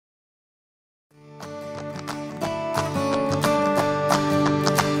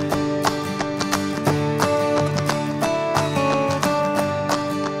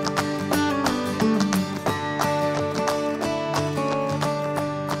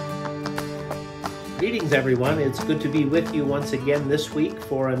Greetings everyone, it's good to be with you once again this week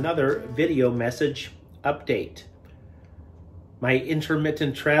for another video message update. My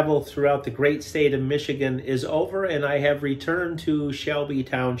intermittent travel throughout the great state of Michigan is over and I have returned to Shelby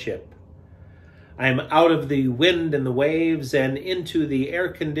Township. I am out of the wind and the waves and into the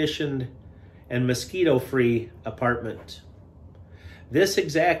air-conditioned and mosquito-free apartment. This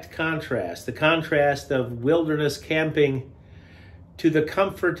exact contrast, the contrast of wilderness camping to the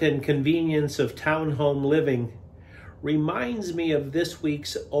comfort and convenience of townhome living, reminds me of this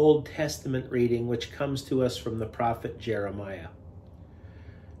week's Old Testament reading, which comes to us from the prophet Jeremiah.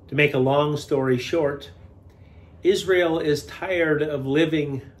 To make a long story short, Israel is tired of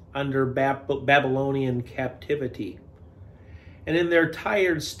living under Babylonian captivity. And in their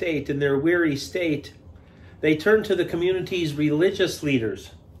tired state, in their weary state, they turn to the community's religious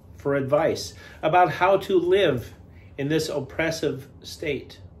leaders for advice about how to live in this oppressive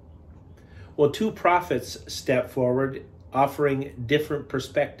state. Well, two prophets step forward offering different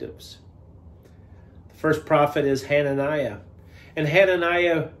perspectives. The first prophet is Hananiah, and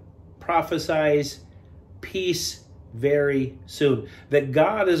Hananiah prophesies peace very soon, that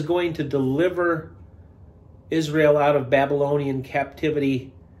God is going to deliver Israel out of Babylonian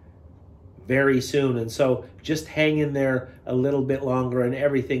captivity very soon. And so just hang in there a little bit longer and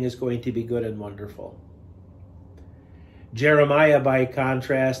everything is going to be good and wonderful. Jeremiah, by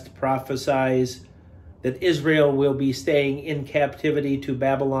contrast, prophesies that Israel will be staying in captivity to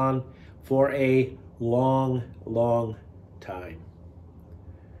Babylon for a long, long time.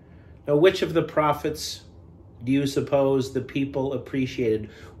 Now, which of the prophets do you suppose the people appreciated?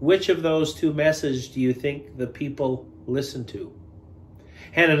 Which of those two messages do you think the people listened to?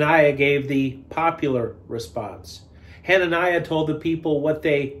 Hananiah gave the popular response. Hananiah told the people what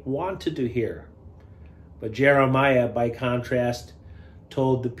they wanted to hear. But Jeremiah, by contrast,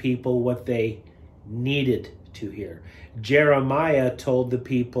 told the people what they needed to hear. Jeremiah told the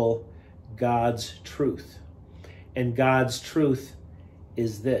people God's truth. And God's truth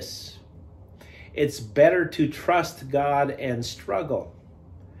is this: it's better to trust God and struggle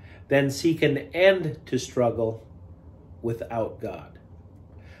than seek an end to struggle without God.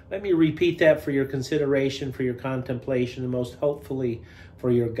 Let me repeat that for your consideration, for your contemplation, and most hopefully for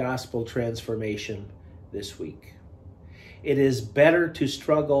your gospel transformation this week. It is better to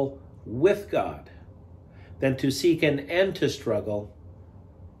struggle with God than to seek an end to struggle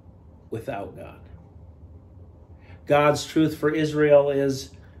without God. God's truth for Israel is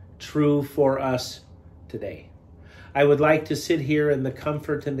true for us today. I would like to sit here in the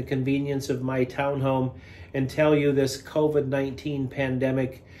comfort and the convenience of my townhome and tell you this COVID-19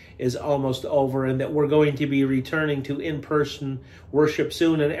 pandemic is almost over and that we're going to be returning to in-person worship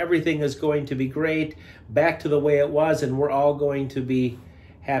soon and everything is going to be great, back to the way it was, and we're all going to be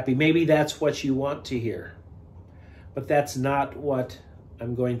happy. Maybe that's what you want to hear, but that's not what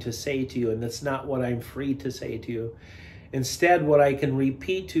I'm going to say to you, and that's not what I'm free to say to you. Instead, what I can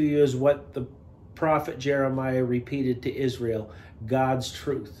repeat to you is what the prophet Jeremiah repeated to Israel: God's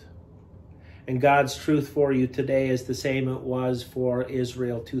truth. And God's truth for you today is the same it was for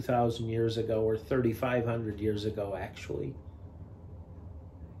Israel 2,000 years ago, or 3,500 years ago, actually.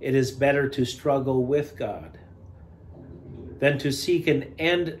 It is better to struggle with God than to seek an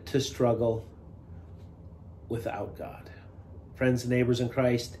end to struggle without God. Friends and neighbors in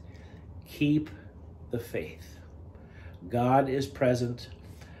Christ, keep the faith. God is present.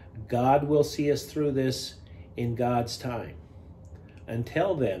 God will see us through this in God's time.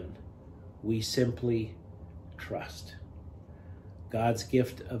 Until then, we simply trust. God's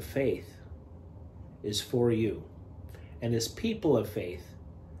gift of faith is for you. And as people of faith,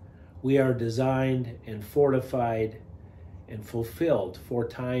 we are designed and fortified and fulfilled for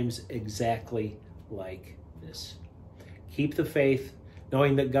times exactly like this. Keep the faith,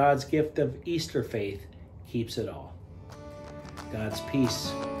 knowing that God's gift of Easter faith keeps it all. God's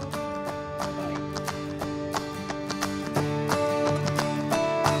peace